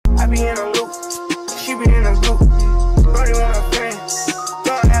I be in a loop, she be in a group. Brody want a friend,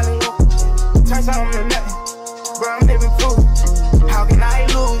 don't alley loop. Turn something to nothing, bro, I'm living proof. How can I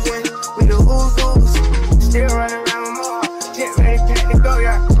lose when we the ooze? Still running around with more, get ready, pack to go,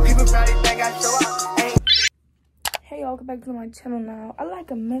 yeah. People probably think I show up, ain't. Hey y'all, welcome back to my channel now. I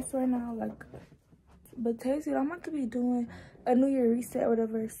like a mess right now, like, but tasty. I'm about to be doing a New Year reset or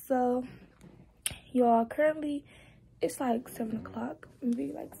whatever. So y'all, currently it's like 7 o'clock,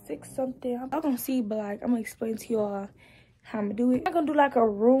 maybe like 6 something. I'm not gonna see, but like I'm gonna explain to y'all how I'm gonna do it. I'm gonna do like a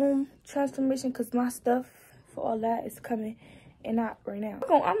room transformation because my stuff for all that is coming and not right now.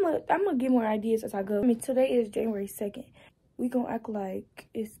 I'm gonna get more ideas as I go. I mean, today is January 2nd. We gonna act like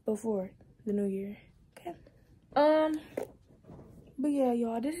it's before the New Year. Okay. But yeah,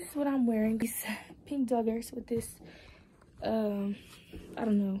 y'all, this is what I'm wearing. These pink joggers with this I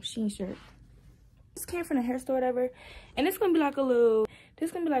don't know, sheen shirt. This came from the hair store or whatever, and it's gonna be like a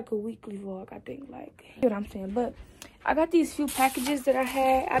weekly vlog, I think, like, you know what I'm saying. But I got these few packages that I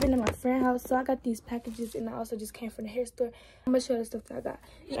had. I've been in my friend's house, so I got these packages, and I also just came from the hair store. I'm gonna show you the stuff that I got.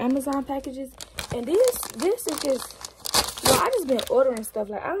 Amazon packages, and this is just, yo, I just been ordering stuff.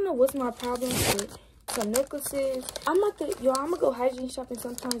 Like, I don't know what's my problem with some necklaces. I'm gonna go hygiene shopping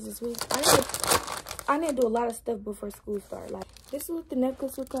sometimes this week. I need to do a lot of stuff before school starts. Like, this is what the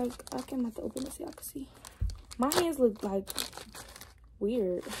necklace look like. I can't have to open it so y'all can see. My hands look like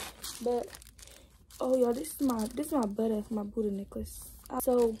weird, but oh y'all, this is my Buddha necklace.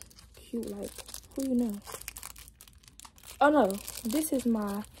 So cute. Like, who you know? Oh no, this is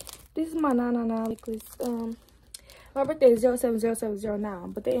my 999 necklace. My birthday is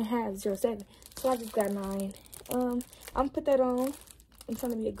 070709, but they didn't have 07, so I just got 9. I'm gonna put that on. I'm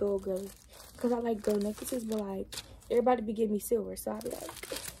trying to be a gold girl because I like gold necklaces, but like everybody be giving me silver, so I'll be like,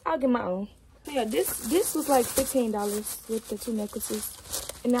 I'll get my own. Yeah, this was like $15 with the 2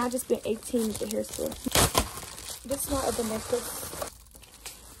 necklaces, and now I just spent $18 at the hair store. This is my other necklace.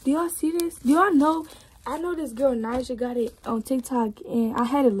 Do y'all see this? Do y'all know? I know this girl Naija got it on TikTok, and I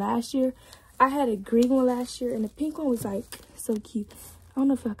had it last year. I had a green one last year, and the pink one was like so cute. I don't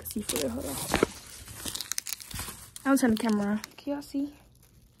know if y'all can see for it. Hold on. I'm turning the camera around. Can y'all see?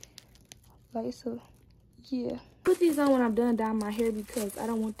 Like, so yeah. Put these on when I'm done dyeing my hair because I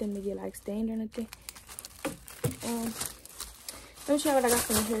don't want them to get like stained or anything. Let me show you what I got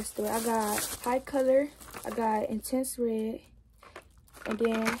from the hair store. I got high color, I got intense red, and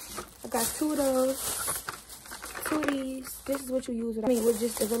then I got 2 of those, 2 of these. This is what you use with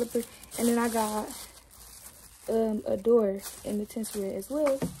just developer, and then I got a door in the intense red as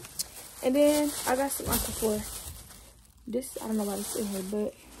well. And then I got some Aquaphor. This, I don't know why it's in here,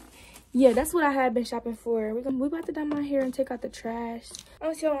 but yeah, that's what I had been shopping for. We about to dye my hair and take out the trash.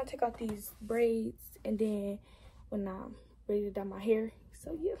 I'm still gonna take out these braids, and then when I'm ready to dye my hair.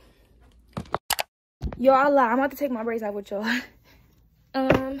 So yeah. Yo, I lie. I'm about to take my braids out with y'all.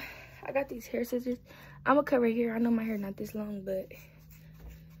 I got these hair scissors. I'm gonna cut right here. I know my hair not this long, but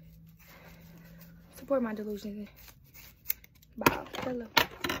support my delusions. Wow. Hello.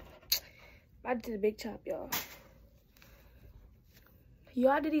 I did a big chop, y'all.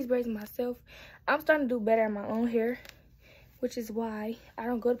 Y'all, I did these braids myself. I'm starting to do better at my own hair, which is why I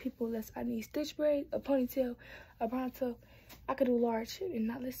don't go to people unless I need stitch braids, a ponytail, a ponytail. I could do large and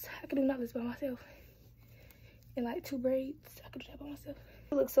knotless. I could do knotless by myself. And like 2 braids, I could do that by myself.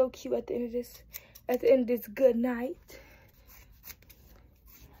 It looks so cute at the end of this. At the end of this good night.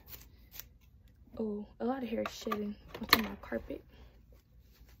 Oh, a lot of hair is shedding onto my carpet.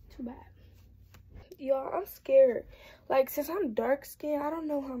 Too bad. Y'all, I'm scared. Like, since I'm dark skinned, I don't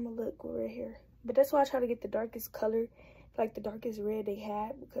know how I'm gonna look with red hair. But that's why I try to get the darkest color, like the darkest red they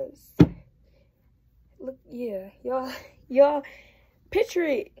had, because look, yeah, y'all picture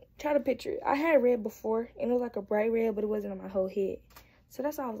it. Try to picture it. I had red before, and it was like a bright red, but it wasn't on my whole head. So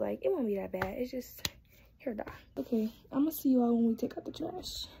that's why I was like, it won't be that bad. It's just hair dye. Okay, I'm gonna see you all when we take out the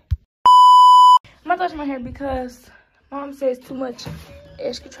trash. I'm gonna touch my hair because Mom says too much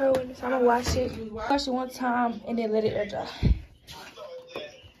edge control in it, so I'm gonna wash it. Wash it one time and then let it air dry.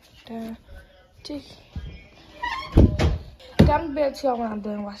 Okay, I'm gonna be able to y'all when I'm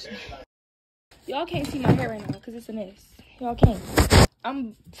done washing. Y'all can't see my hair right now because it's a mess. Y'all can't.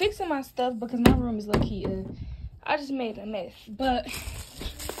 I'm fixing my stuff because my room is low-key. I just made a mess, but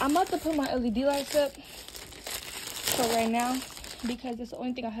I'm about to put my LED lights up for right now because it's the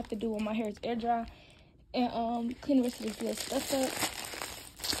only thing I have to do when my hair is air dry, and clean the rest of this little stuff up.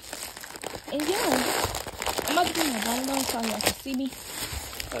 And yeah, I'm about to put my bonnet on so y'all can see me.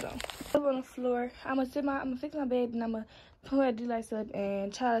 Hold on. On the floor. I'm gonna fix my bed, and I'm gonna put my D-lights up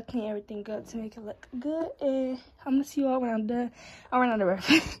and try to clean everything up to make it look good. And I'm gonna see you all when I'm done. I ran out of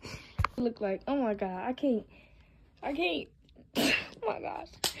breath. Look like, oh my god, I can't. Oh my gosh.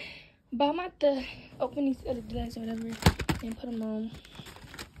 But I'm about to open these other D-lights or whatever and put them on.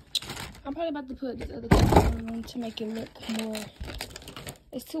 I'm probably about to put this other camera on to make it look more.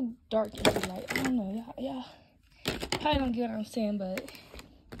 It's too dark in the light. I don't know, y'all probably don't get what I'm saying, but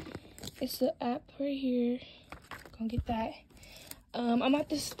it's the app right here. Gonna get that. I'm about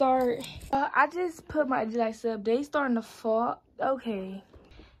to start. I just put my D-lights up. They starting to fall. Okay,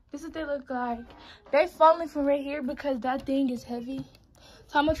 this is what they look like. They falling from right here because that thing is heavy.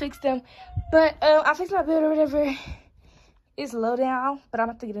 So I'm gonna fix them. But I fixed my bed or whatever. It's low down, but I'm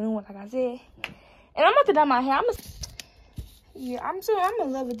about to get a new one, like I said. And I'm about to dye my hair. I'm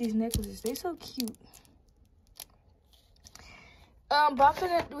in love with these necklaces. They so cute. But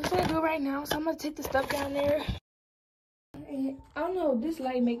we're gonna do it right now. So I'm gonna take the stuff down there. And I don't know, this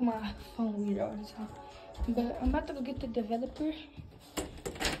light make my phone weird all the time. But I'm about to go get the developer.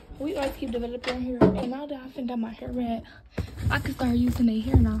 We always keep developer in here. And now that I finna dye my hair red, I can start using their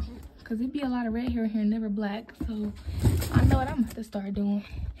hair now. Cause it be a lot of red hair here, never black. So I know what I'm about to start doing.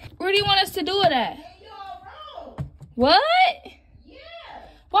 Where do you want us to do it at? In your room. What? Yeah.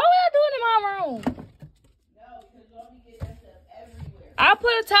 Why would I do it in my room? No, because you want me to get that stuff everywhere. I'll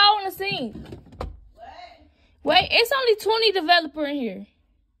put a towel in the sink. What? Wait, it's only 20 developer in here.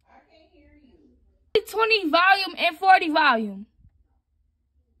 I can't hear you. 20 volume and 40 volume.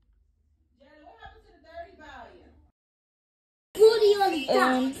 Jenna, what happened to the 30 volume?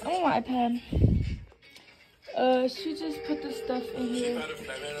 I'm on my iPad. She just put the stuff in here.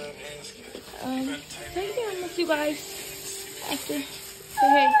 So yeah, I'm gonna see you guys after. Say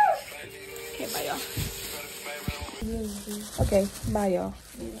hey. Okay, bye y'all. Okay, bye y'all.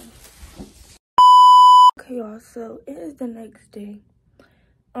 Okay y'all, so it is the next day.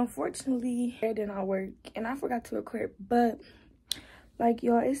 Unfortunately, it did not work and I forgot to record, but like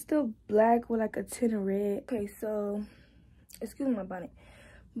y'all, it's still black with like a tint of red. Okay, so excuse my bonnet.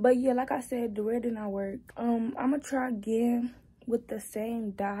 But yeah, like I said, the red did not work. I'm gonna try again with the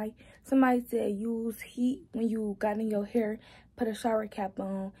same dye. Somebody said use heat when you got in your hair, put a shower cap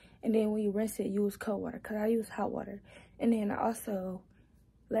on, and then when you rinse it, use cold water, because I use hot water. And then I also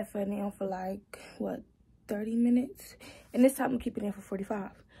left it in for like, what, 30 minutes? And this time I'm keeping it in for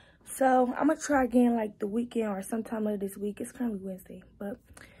 45. So I'm gonna try again like the weekend or sometime later this week. It's currently Wednesday, but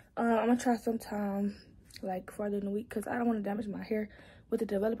I'm gonna try sometime like farther in the week because I don't want to damage my hair with the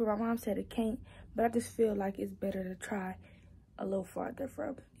developer. My mom said it can't, but I just feel like it's better to try a little farther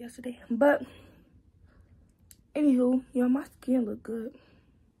from yesterday. But anywho, you know, my skin look good.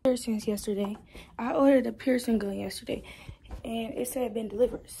 Piercings yesterday. I ordered a piercing gun yesterday and it said it been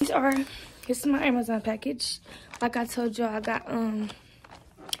delivered. This is my Amazon package. Like I told y'all, I got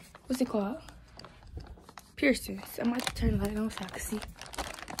what's it called? Piercings. I might turn the light on so I can see.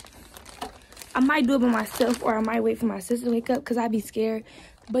 I might do it by myself or I might wait for my sister to wake up because I'd be scared.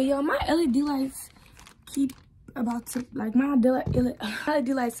 But yo, my LED lights keep about to, like my LED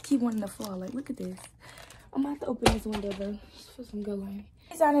lights keep wanting to fall. Like, look at this. I'm about to open this window though, just for some good lighting.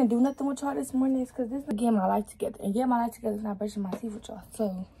 I didn't do nothing with y'all this morning because this is getting my life together. And getting my life together is not brushing my teeth with y'all.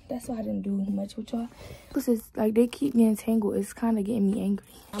 So that's why I didn't do much with y'all. Because it's like they keep getting tangled. It's kind of getting me angry.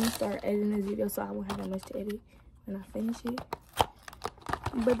 I'm going to start editing this video so I won't have that much to edit when I finish it.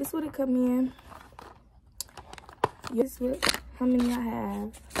 But this would have come in. This is how many I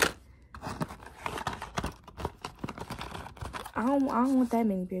have. I don't want that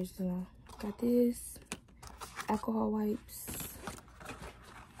many piercings now. Got this. Alcohol wipes.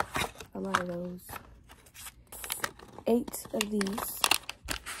 A lot of those. 8 of these.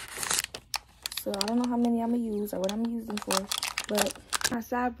 So I don't know how many I'm gonna use or what I'm gonna use them for. But my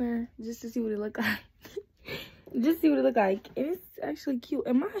side mirror, just to see what it look like. Just see what it look like. And it's actually cute.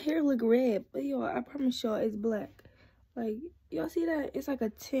 And my hair look red. But yo, I promise y'all it's black. Like, y'all see that? It's like a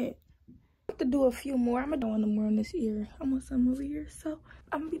tint. I have to do a few more. I'm gonna do one more on this ear. I'm on some over here. So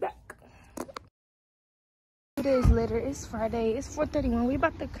I'm gonna be back. 2 days later, it's Friday. It's 4:31. We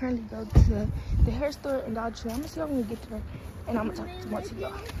about to currently go to the hair store in Dollar Tree. I'm gonna see how we get there. And I'm gonna talk more to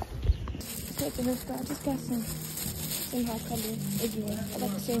y'all. At the hair store, I just got some hair color again. I got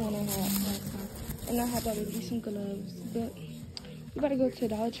the same one I had last time. And I had already some gloves. But we about to go to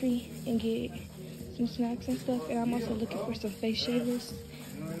Dollar Tree and get some snacks and stuff. And I'm also looking for some face shavers.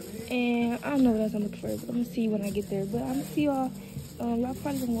 And I don't know what else I'm looking for, but I'm gonna see when I get there. But I'm gonna see y'all. Y'all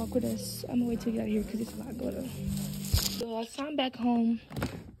probably gonna walk with us. I'm gonna wait till you get out here because it's a lot going on. So I'm back home.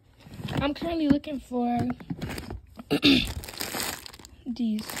 I'm currently looking for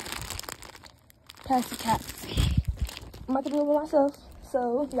these. plastic caps. I'm about to do it with myself,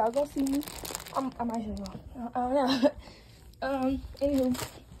 so y'all gonna see me. I might show y'all. I don't know. Anywho,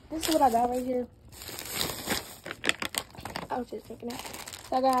 this is what I got right here. I was just thinking that.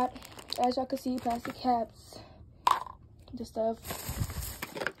 So I got, as y'all can see, plastic caps, the stuff,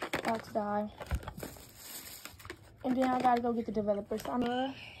 box dye, and then I gotta go get the developer. So I'm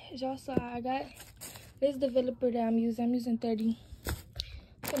as y'all saw, I got this developer that I'm using. I'm using 30.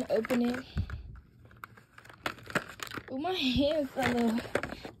 I'm gonna open it. Oh, my hands a little.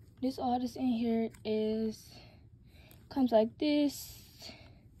 This all this in here is comes like this,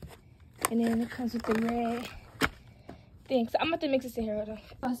 and then it comes with the red thing. So I'm about to mix this in here. Hold on.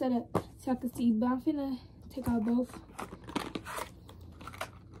 I set it so I can see, but I'm finna take out both.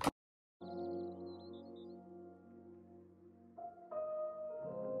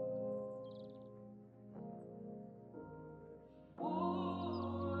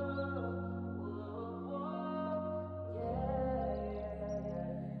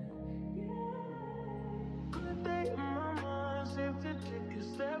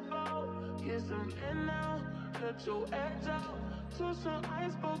 Let your act out. To some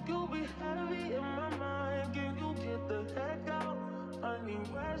ice, but you'll be heavy in my mind. Can you get the heck out? I need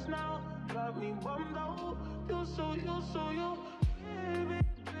rest now. Got me bummed out. You so baby,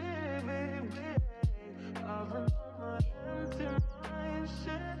 baby, baby. I've been on my empty mind,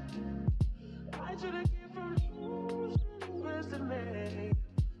 shit. I should've came from you, best in me.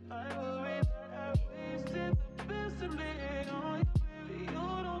 I worry that I wasted the best in me. Oh, you, baby, you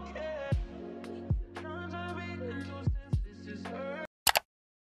don't care.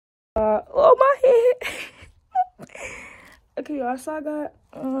 Oh, my head. Okay, y'all, so I got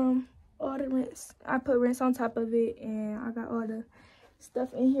all the rinse. I put rinse on top of it, and I got all the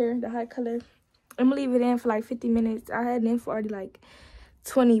stuff in here, the high color. I'm gonna leave it in for like 50 minutes. I had it in for already like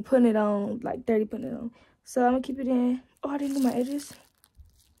 20, putting it on, like 30, putting it on. So I'm gonna keep it in. Oh, I didn't do my edges.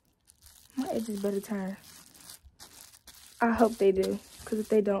 My edges better turn. I hope they do, because if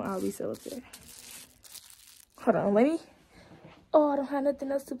they don't, I'll be so upset. Hold on, let me. Oh, I don't have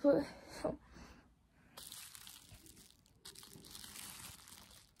nothing else to put.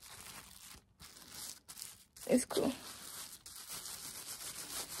 It's cool.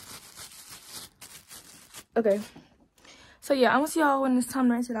 Okay. So yeah, I'm gonna see y'all when it's time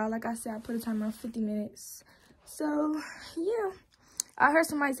to rinse it out. Like I said, I put a timer on 50 minutes. So yeah. I heard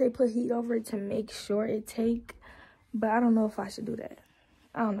somebody say put heat over it to make sure it take. But I don't know if I should do that.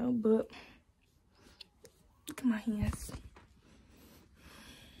 I don't know, but look at my hands.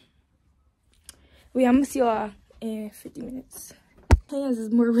 Wait, I'm gonna see y'all in 50 minutes. Hands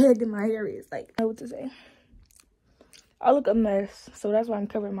is more red than my hair is. Like, I know what to say. I look a mess, so that's why I'm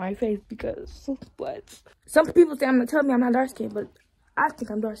covering my face, because what? Some people say tell me I'm not dark skinned, but I think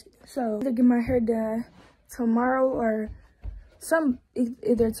I'm dark skinned. So either get my hair done tomorrow or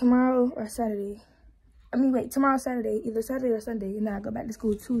either tomorrow or Saturday. I mean, wait, tomorrow, Saturday, either Saturday or Sunday, and then I go back to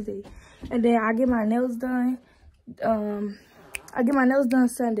school Tuesday. And then I get my nails done. I get my nails done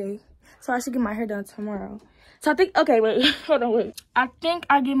Sunday. So I should get my hair done tomorrow. So I think, okay, wait, hold on, wait. I think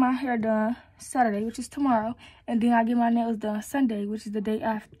I get my hair done Saturday, which is tomorrow. And then I get my nails done Sunday, which is the day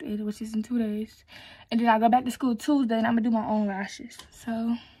after, which is in 2 days. And then I go back to school Tuesday, and I'm gonna do my own lashes.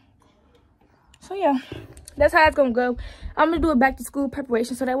 So yeah, that's how it's gonna go. I'm gonna do a back to school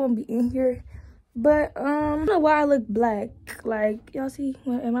preparation, so that won't be in here. But I don't know why I look black. Like, y'all see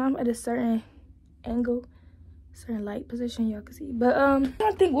when I'm at a certain angle, certain light position, y'all can see. But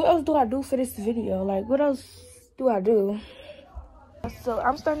I think, what else do I do for this video? Like, what else do I do? So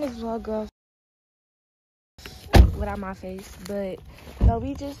I'm starting this vlog off without my face, but no,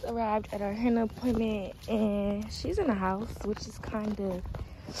 we just arrived at our henna appointment, and she's in the house, which is kind of,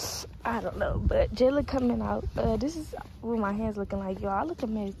 I don't know, but Jayla coming out. This is what my hands looking like, y'all. I look a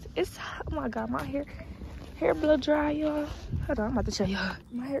mess. It's, oh my god, my hair blow dry, y'all. Hold on, I'm about to show y'all.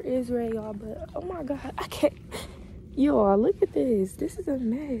 My hair is red, y'all, but oh my god, I can't. Y'all, look at this. This is a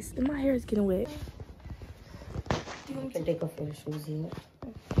mess, and my hair is getting wet. You can take off your shoes here.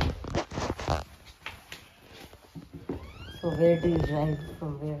 So where do you drive?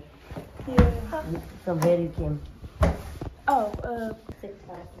 From where? Yeah. From where you came? Oh, Okay.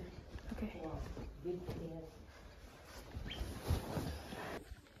 Okay, y'all, we here.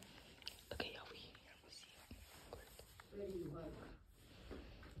 Where do you work?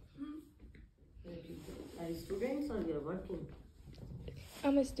 Are you students or you're working?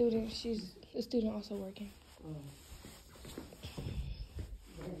 I'm a student. She's a student also working. Oh.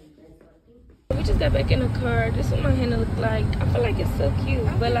 We just got back in the car. This is what my henna look like. I feel like it's so cute,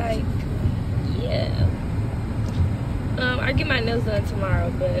 but like, yeah. I get my nails done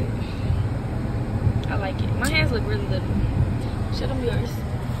tomorrow, but I like it. My hands look really little. Show them yours.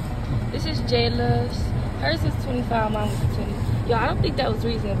 This is Jayla's. Hers is 25, mine was 20. Y'all, I don't think that was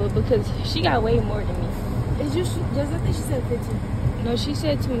reasonable because she got way more than me. Is you? Does I think she said 15? No, she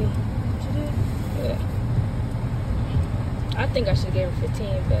said 20. She did. Yeah. I think I should give her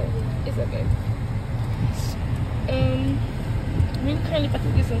 15, but it's okay. We're currently about to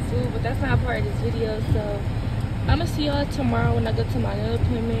get some food, but that's not part of this video, so I'm gonna see y'all tomorrow when I go to my nail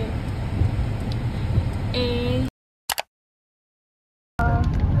appointment. And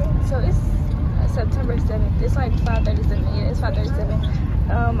so it's September 7th. It's like 5:37. Yeah, it's 5:37.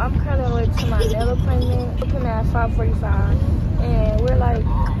 I'm currently on my way to my nail appointment. At 5:45, and we're like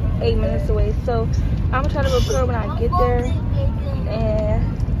 8 minutes away. So I'm gonna try to record when I get there. And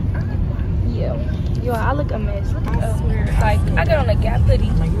yeah, yo, I look a mess. Look at like I got on a Gap hoodie.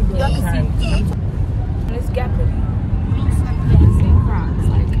 Y'all can see this Gap hoodie.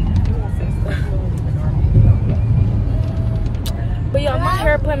 But yo, my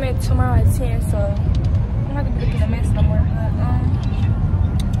hair appointment tomorrow at 10, so I'm not gonna be looking a mess no more.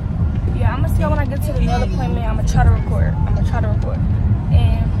 But yeah, I'm gonna see y'all when I get to the nail appointment. I'm gonna try to record.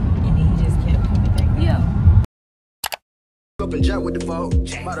 And you just can't come back. Yeah. Up and jack with the vote.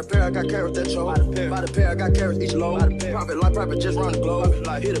 By the pair, I got carrots that choke. By the pair, I got carrots each load. Private just round the globe.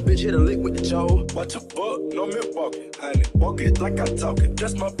 Hit a bitch, hit a lick with the Joe. What the fuck? No milk walking. Honey, walk it like I talk it.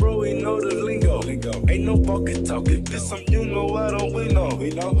 That's my bro, he know the lingo. Ain't no fucking talking. This some you know, I don't we know.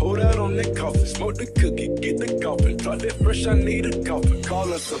 Hold out on that coffin. Smoke the cookie, get the coffin. Drop that fresh, I need a coffin.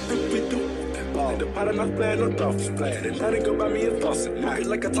 Call us up, we do. The pot I'm not playing no dolphins playing. And now they go buy me a faucet. Look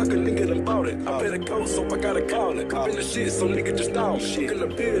like I talk a nigga done bought it. I better go, so I gotta call it. I'm in the shit, so nigga just down. Shit in the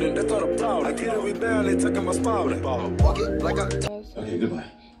building, that's all the problem. I get a rebound, they talking my spouting. Walk it like I. Okay, goodbye.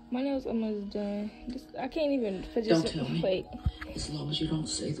 My nails almost done. I can't even Don't tell me. Wait. As long as you don't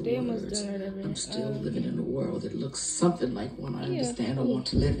say the They almost words, done or whatever. I'm still living in a world that looks something like one I understand I want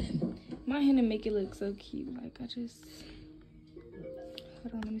to live in. My henna make it look so cute. Like I just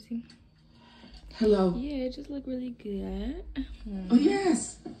hold on, let me see. Hello. Yeah, it just look really good. Oh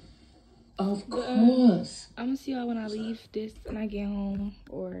yes. Of course. I'm gonna see y'all when I leave this and I get home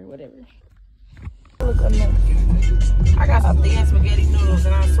or whatever. Look amazing. I got some thin spaghetti noodles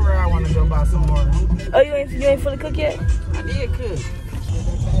and I swear I want to go buy some more. Oh, you ain't fully cooked yet? I did cook.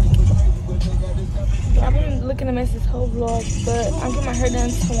 I've been looking to miss this whole vlog, but I'll get my hair done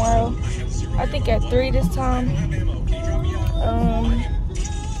tomorrow. I think at 3 this time.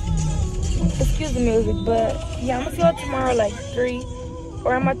 Excuse the music, but yeah, I'm gonna see y'all tomorrow like 3,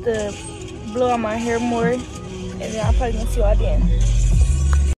 or I'm about to blow out my hair more, and then I'm probably gonna see y'all then.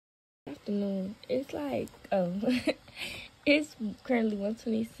 Afternoon. It's like it's currently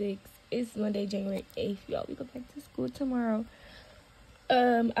 1:26. It's Monday, January 8th, y'all. We go back to school tomorrow.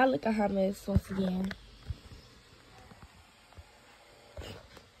 I look a hot mess once again.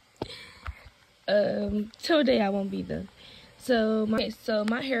 Today I won't be though. So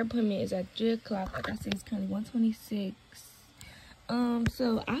my hair appointment is at 3 o'clock. Like I said, it's currently 1:26.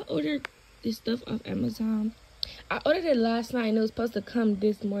 So I ordered this stuff off Amazon. I ordered it last night and it was supposed to come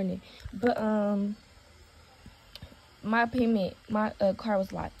this morning, but my car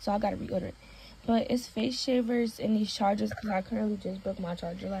was locked, so I gotta reorder it. But it's face shavers and these chargers because I currently just broke my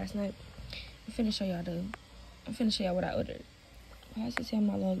charger last night. I'm finna show y'all what I ordered. Why does it say on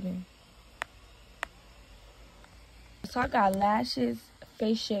my login? So I got lashes,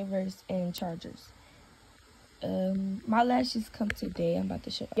 face shavers, and chargers. My lashes come today. I'm about to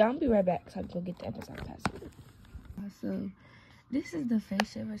show y'all. I'm gonna be right back so I can go get the Amazon password. So this is the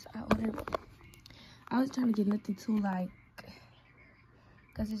face shavers I ordered. I was trying to get nothing too like,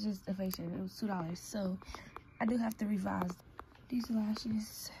 cause it's just a face shaver. It was $2. So I do have to revise. These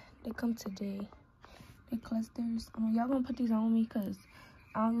lashes, they come today. They clusters. Y'all gonna put these on me cause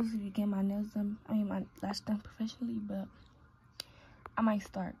I don't usually get my nails done. My lash done professionally, but I might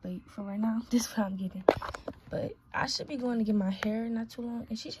start. But for right now, this is what I'm getting. But I should be going to get my hair not too long.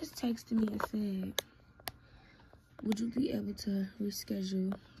 And she just texted me and said, would you be able to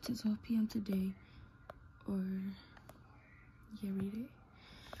reschedule to 12 p.m. today? Or, yeah, read it.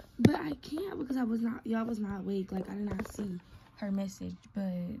 But I can't because y'all was not awake. Like, I did not see her message.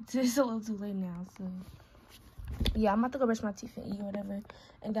 But it's a little too late now, so. Yeah, I'm about to go brush my teeth and eat or whatever.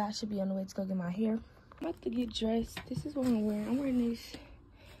 And I should be on the way to go get my hair. I'm about to get dressed. This is what I'm wearing. I'm wearing this.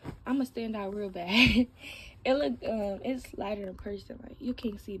 I'm gonna stand out real bad. It's lighter in person. Like, you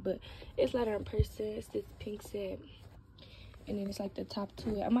can't see, but it's lighter in person. It's this pink set. And then it's like the top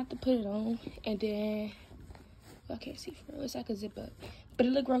to it. I'm about to put it on. And then, y'all can't see for real. It's like a zip up. But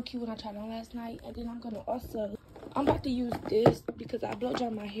it looked real cute when I tried it on last night. And then I'm about to use this because I blow dry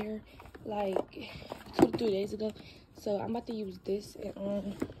my hair like 2 to 3 days ago. So I'm about to use this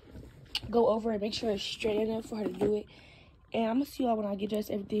and go over and make sure it's straight enough for her to do it. And I'm gonna see y'all when I get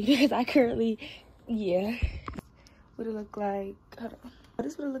dressed, everything, because I currently, yeah. What it look like? Hold on.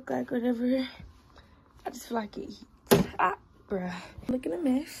 This would it look like, whatever. I just feel like it eats. Ah, bruh. Looking a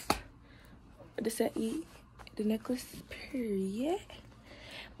mess. The set eat. The necklace, period.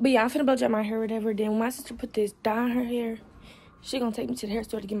 But yeah, I'm finna blow dry my hair or whatever. Then when my sister put this dye in her hair, she gonna take me to the hair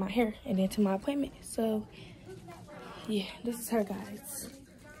store to get my hair and then to my appointment. So yeah, this is her, guys.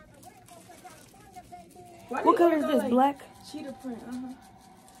 What color is this? Black? Cheetah print,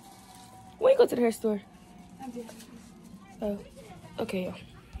 When you go to the hair store? Oh, okay, y'all.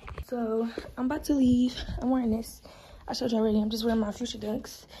 So I'm about to leave. I'm wearing this. I showed you already. I'm just wearing my Future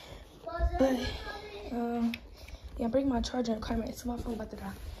Dunks. But yeah, I'm bringing my charger and climate. So my phone about to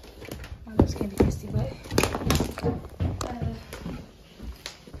die. My lips can't be crusty, but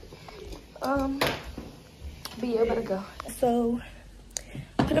yeah, better go. So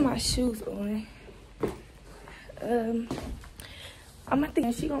putting my shoes on. I'm not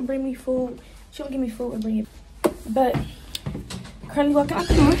thinking she gonna bring me food. She gonna give me food and bring it. But currently walking out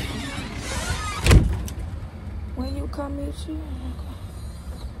the door. When you come here, too.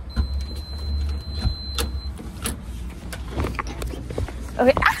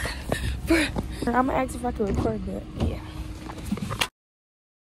 Okay. I'm gonna ask if I can record that. Yeah.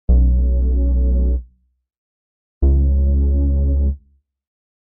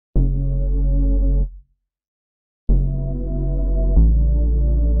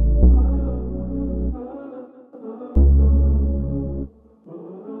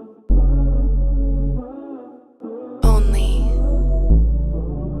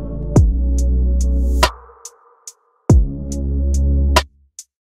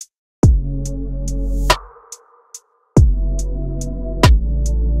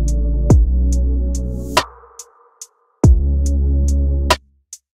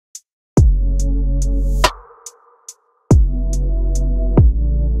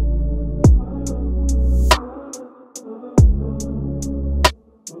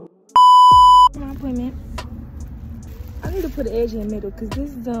 Put the edge in the middle because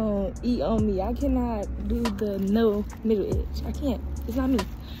this don't eat on me. I cannot do the no middle edge. I can't. It's not me.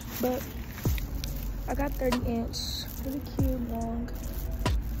 But I got 30-inch, really cute, long.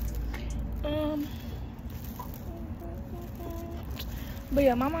 But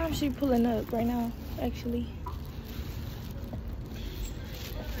yeah, my mom, she pulling up right now, actually.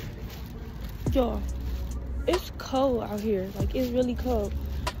 Y'all, it's cold out here. Like, it's really cold.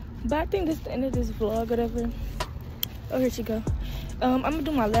 But I think this is the end of this vlog, whatever. Oh, here she go. I'm gonna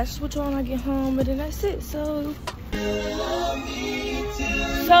do my lashes with y'all when I get home, but then that's it. So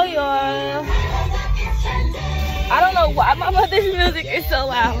y'all, I don't know why my mother's music is so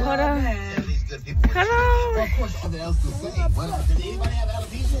loud. Hold on. Hold on. Of course, everything else the same. Did anybody have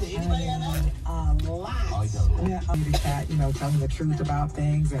alopecia? Did anybody have that? Chat, you know, telling the truth about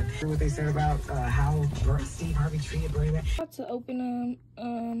things and what they said about how Steve Harvey treated Bernie. I'm about to open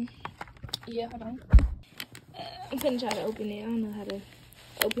them. Yeah, hold on. I'm gonna try to open it. I don't know how to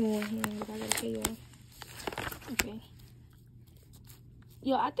open one hand, but I gotta show y'all. Okay.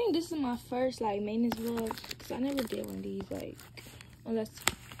 Yo, I think this is my first like maintenance vlog because I never did one of these, like, unless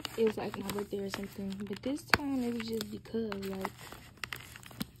it was like my birthday or something. But this time it was just because like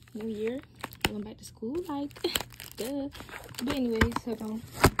New Year, going back to school, like duh. But anyways, hold on.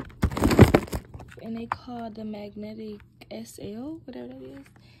 And they call the magnetic SL, whatever that is.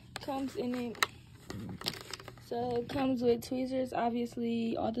 Comes in it. So it comes with tweezers,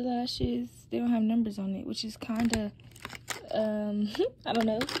 obviously, all the lashes. They don't have numbers on it, which is kind of, I don't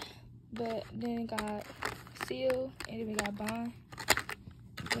know. But then it got seal, and then we got bond.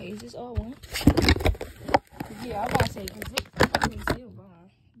 Wait, is this all one? Yeah, I'm about to say, because this seal bond.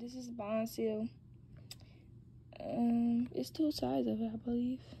 This is bond seal. It's 2 sides of it, I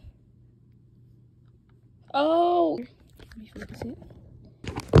believe. Oh! Let me focus it.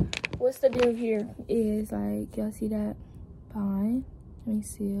 What's the deal here is, like, y'all see that bond? Let me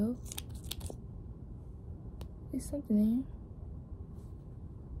seal. There's something in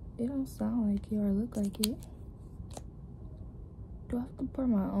here. It don't sound like it or look like it. Do I have to pour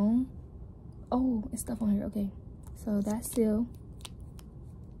my own? Oh, it's stuff on here. Okay, so that's seal,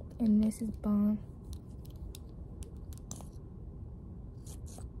 and this is bond.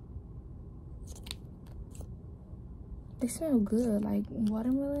 They smell good, like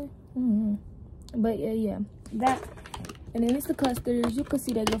watermelon. But yeah, that. And then it's the clusters. You can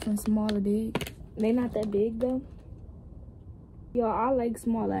see they go from small to big. They not that big though. Yo, I like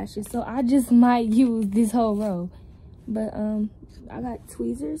small lashes, so I just might use this whole row. But I got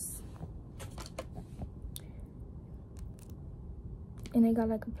tweezers. and they got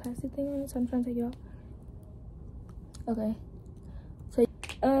like a plastic thing on it, so I'm trying to take it off. Okay, so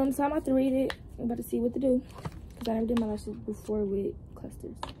I'm about to read it. I'm about to see what to do because I never did my lashes before with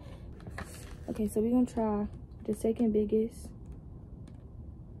clusters. Okay, so we're gonna try the second biggest,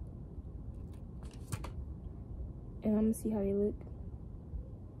 and I'm gonna see how they look.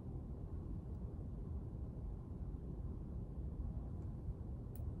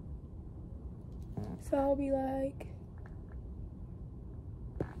 So I'll be like,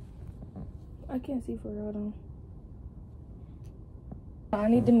 I can't see for real though. I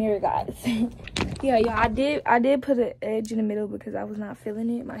need the mirror, guys. Yeah, I did put an edge in the middle because I was not feeling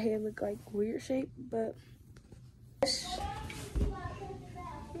it. My hair looked like weird shape, but so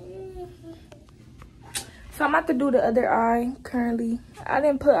I'm about to do the other eye currently.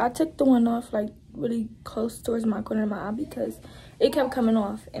 I took the one off like really close towards my corner of my eye because it kept coming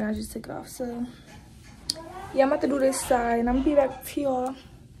off and I just took it off. So yeah, I'm about to do this side and I'm gonna be back to y'all.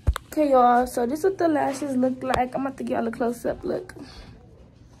 Okay, y'all, so this is what the lashes look like. I'm about to give y'all a close-up look.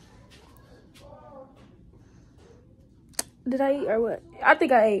 Did I eat or what? I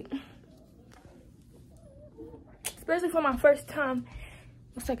think I ate. Especially for my first time.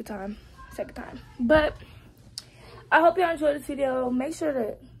 Second time. But I hope y'all enjoyed this video. Make sure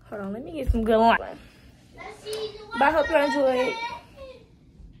to, hold on, let me get some good one. But I hope y'all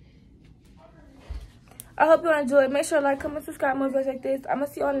enjoyed. Make sure to like, comment, subscribe, more videos like this. I'm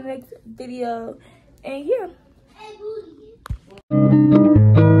gonna see you on the next video. And yeah.